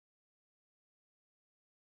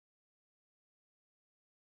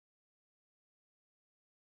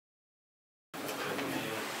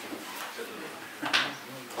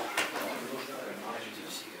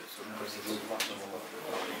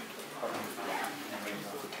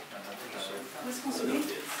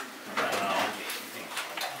responsibility.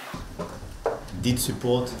 Did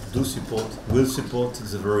support, do support, will support to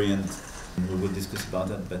the very end. We will discuss about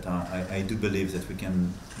that, but I do believe that it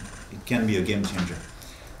can be a game changer.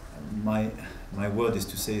 My word is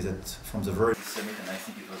to say that from the very summit, and I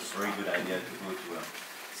think it was a very good idea to go to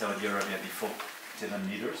Saudi Arabia before 7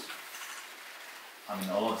 leaders. I mean,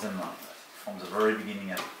 all of them from the very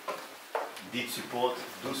beginning did support,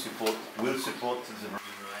 do support, will support to the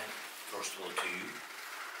First of all, to you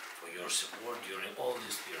for your support during all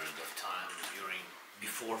this period of time,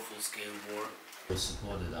 before full-scale war.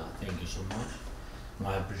 Supported that. Thank you so much.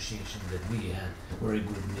 My appreciation that we had very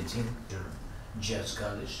good meeting, Jazz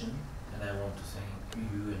Coalition, and I want to thank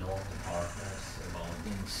you and all the partners about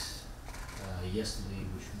things yesterday,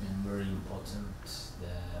 which have been very important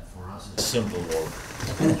for us. Simple work.